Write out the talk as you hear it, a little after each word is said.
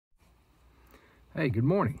Hey, good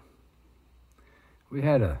morning. We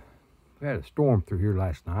had a storm through here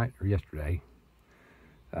last night or yesterday.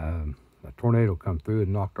 A tornado come through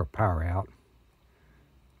and knocked our power out.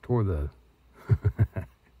 Tore the.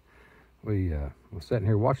 We was sitting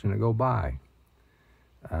here watching it go by.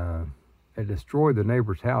 It destroyed the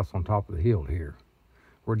neighbor's house on top of the hill here.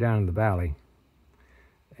 We're down in the valley,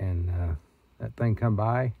 and that thing come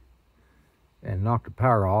by and knocked the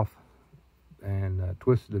power off, and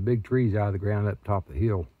twisted the big trees out of the ground up top of the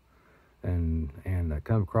hill, and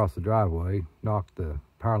come across the driveway, knocked the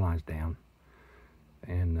power lines down,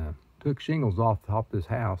 and took shingles off the top of this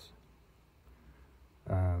house.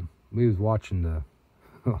 We was watching the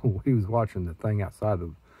thing outside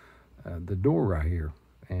the door right here,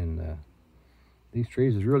 and these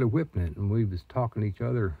trees is really whipping it, and we was talking to each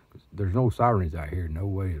other. There's no sirens out here, no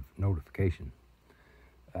way of notification.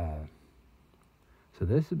 So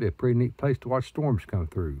this would be a pretty neat place to watch storms come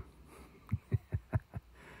through.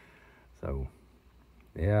 So,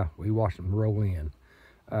 yeah, we watched them roll in.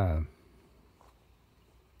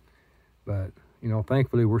 But,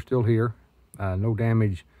 thankfully we're still here. No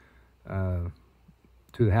damage to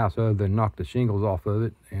the house other than knock the shingles off of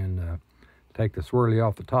it and take the swirly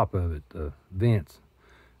off the top of it, the vents.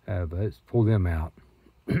 But it's pulled them out.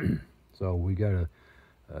 So we got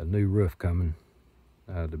a new roof coming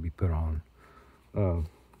to be put on.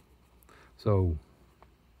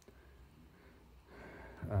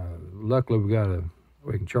 Luckily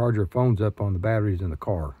we can charge our phones up on the batteries in the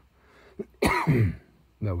car.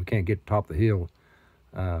 But we can't get to the top of the hill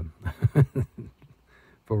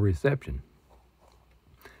for reception.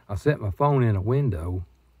 I set my phone in a window,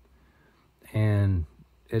 and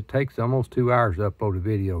it takes almost 2 hours to upload a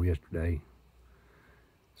video yesterday.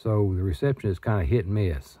 So the reception is kind of hit and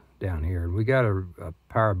miss down here. We got a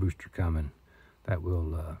power booster coming that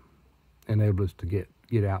will enable us to get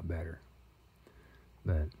out better.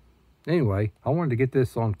 But anyway, I wanted to get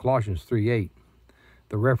this on Colossians 3:8,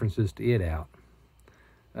 the references to it out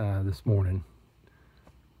this morning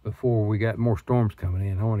before we got more storms coming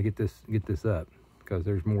in. I want to get this up because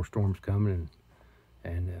there's more storms coming,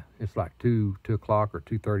 and it's like 2 o'clock or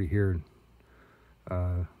 2:30 here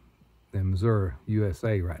in Missouri,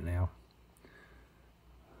 USA right now.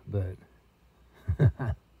 But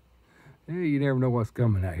yeah, you never know what's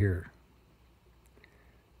coming out here.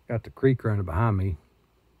 Got the creek running behind me.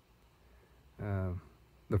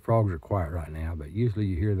 The frogs are quiet right now, but usually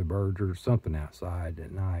you hear the birds or something outside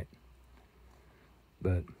at night.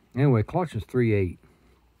 But anyway, Colossians 3:8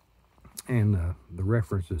 and the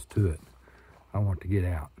references to it I want to get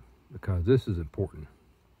out because this is important.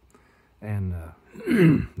 And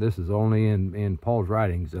this is only in Paul's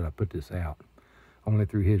writings that I put this out, only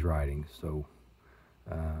through his writings. So,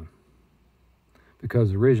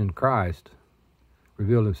 because the risen Christ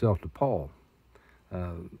revealed himself to Paul,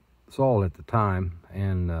 Saul at the time,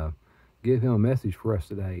 and give him a message for us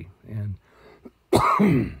today. And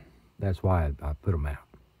that's why I put them out.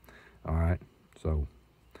 All right. So,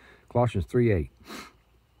 Colossians 3:8.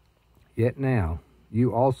 Yet now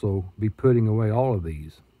you also be putting away all of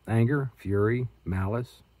these: anger, fury,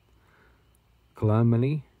 malice,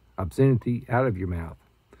 calumny, obscenity out of your mouth.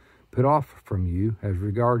 Put off from you, as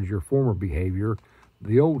regards your former behavior,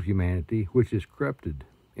 the old humanity, which is corrupted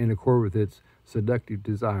in accord with its seductive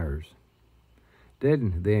desires.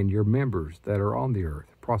 Deaden then your members that are on the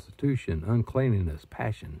earth: prostitution, uncleanness,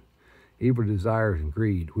 passion, evil desires, and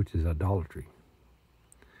greed, which is idolatry.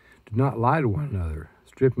 Do not lie to one another,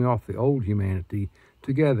 stripping off the old humanity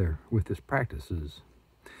together with its practices,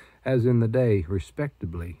 as in the day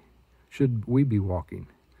respectably should we be walking,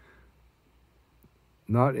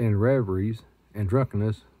 not in revelries and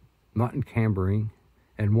drunkenness, not in cambering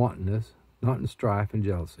and wantonness, not in strife and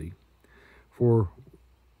jealousy. For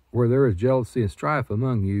where there is jealousy and strife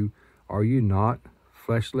among you, are you not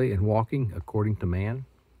fleshly and walking according to man?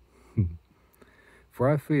 For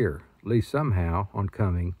I fear, lest somehow, on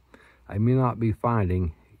coming, I may not be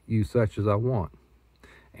finding you such as I want,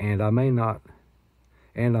 and I may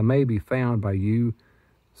be found by you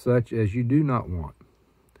such as you do not want,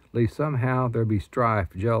 lest somehow there be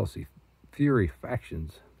strife, jealousy, fury,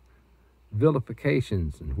 factions,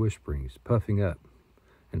 vilifications, and whisperings, puffing up,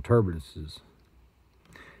 and turbulences.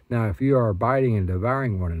 Now if you are abiding and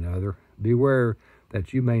devouring one another, beware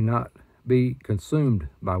that you may not be consumed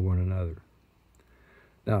by one another.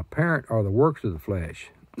 Now apparent are the works of the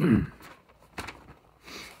flesh,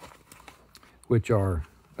 which are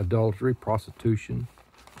adultery, prostitution,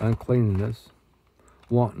 uncleanness,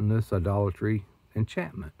 wantonness, idolatry,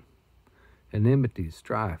 enchantment, enmities,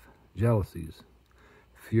 strife, jealousies,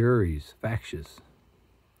 furies, factions,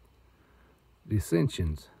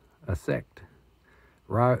 dissensions, a sect,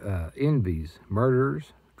 envies,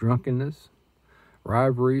 murders, drunkenness,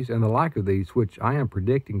 rivalries, and the like of these, which I am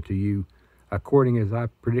predicting to you, according as I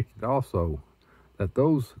predicted also, that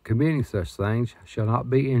those committing such things shall not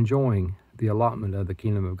be enjoying the allotment of the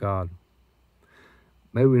kingdom of God.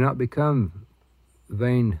 May we not become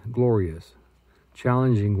vainglorious,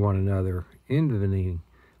 challenging one another, envying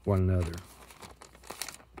one another.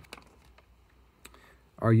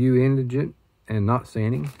 Are you indigent and not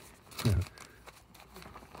sinning?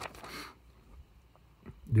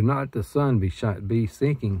 Do not let the sun be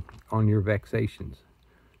sinking on your vexations,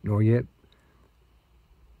 nor yet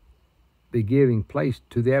be giving place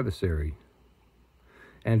to the adversary.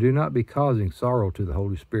 And do not be causing sorrow to the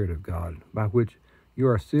Holy Spirit of God, by which you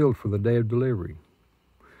are sealed for the day of delivery.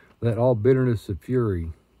 Let all bitterness and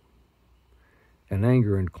fury and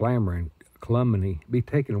anger and clamor and calumny be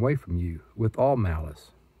taken away from you with all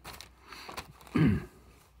malice. It's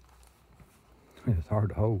hard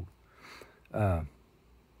to hold.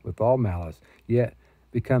 With all malice, yet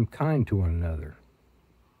become kind to one another,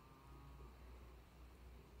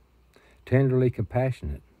 tenderly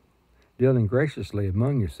compassionate, dealing graciously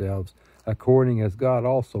among yourselves, according as God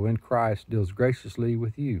also in Christ deals graciously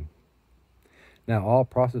with you. Now all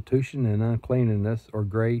prostitution and uncleanness or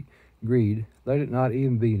great greed, let it not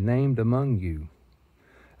even be named among you,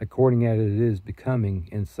 according as it is becoming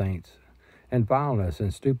in saints, and vileness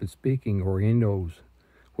and stupid speaking or innuendos,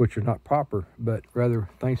 which are not proper, but rather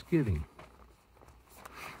thanksgiving.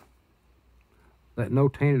 Let no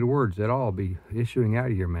tainted words at all be issuing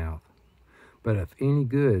out of your mouth, but if any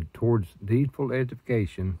good towards needful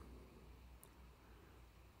edification,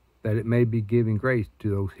 that it may be giving grace to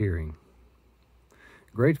those hearing.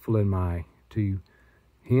 Grateful am I to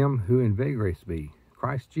him who invigorates me,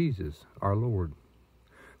 Christ Jesus our Lord.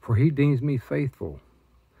 For he deems me faithful,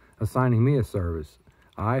 assigning me a service,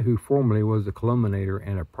 I who formerly was a calumniator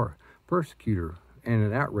and a persecutor and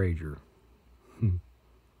an outrager.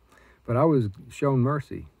 But I was shown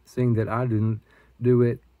mercy, seeing that I didn't do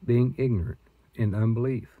it being ignorant in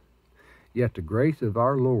unbelief. Yet the grace of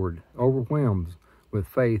our Lord overwhelms with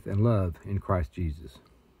faith and love in Christ Jesus.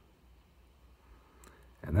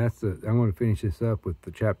 And I'm going to finish this up with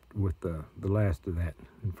the last of that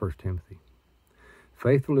in 1 Timothy.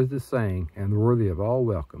 Faithful is the saying, and worthy of all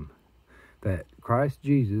welcome, that Christ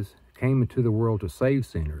Jesus came into the world to save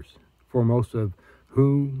sinners, foremost of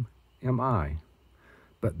whom am I.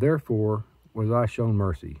 But therefore was I shown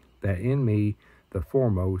mercy, that in me, the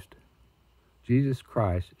foremost, Jesus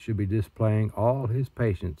Christ should be displaying all his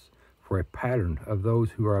patience for a pattern of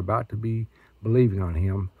those who are about to be believing on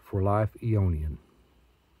him for life aeonian.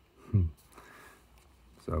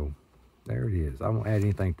 So, there it is. I won't add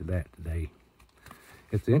anything to that today.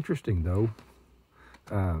 It's interesting, though.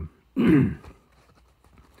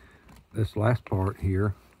 This last part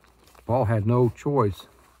here, Paul had no choice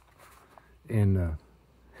in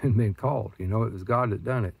being called. You know, it was God that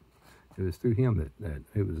done it. It was through him that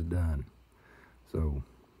it was done. So,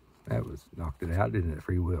 that knocked it out, didn't it?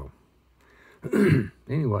 Free will.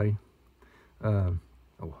 Anyway, I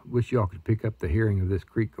wish y'all could pick up the hearing of this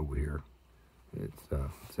creek over here. It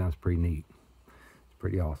sounds pretty neat. It's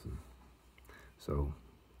pretty awesome. So,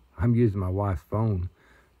 I'm using my wife's phone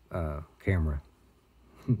camera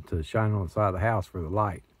to shine on the side of the house for the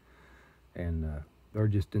light. And they're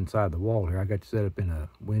just inside the wall here. I got to set up in a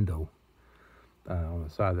window on the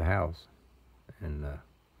side of the house. And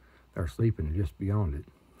they're sleeping just beyond it.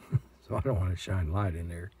 So I don't want to shine light in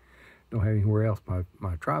there. Don't have anywhere else.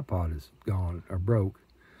 My tripod is gone or broke.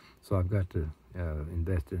 So I've got to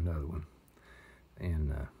invest in another one.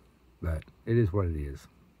 And but it is what it is.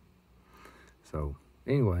 So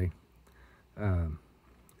anyway,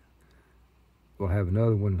 we'll have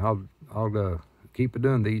another one. I'll keep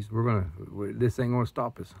doing these. This ain't gonna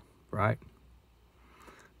stop us, right?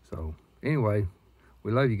 So anyway,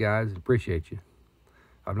 we love you guys. Appreciate you.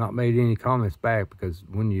 I've not made any comments back because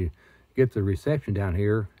when you get the reception down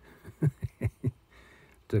here,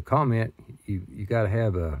 to comment, you got to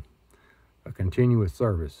have a continuous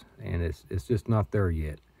service, and it's just not there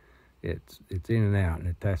yet. It's in and out,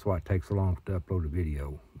 and that's why it takes so long to upload a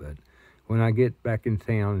video. But when I get back in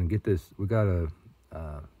town and get this, we got a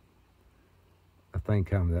thing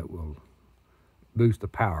coming that will boost the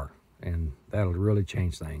power, and that'll really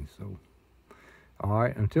change things. So, all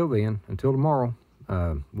right, until then, until tomorrow,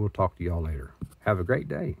 we'll talk to y'all later. Have a great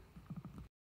day.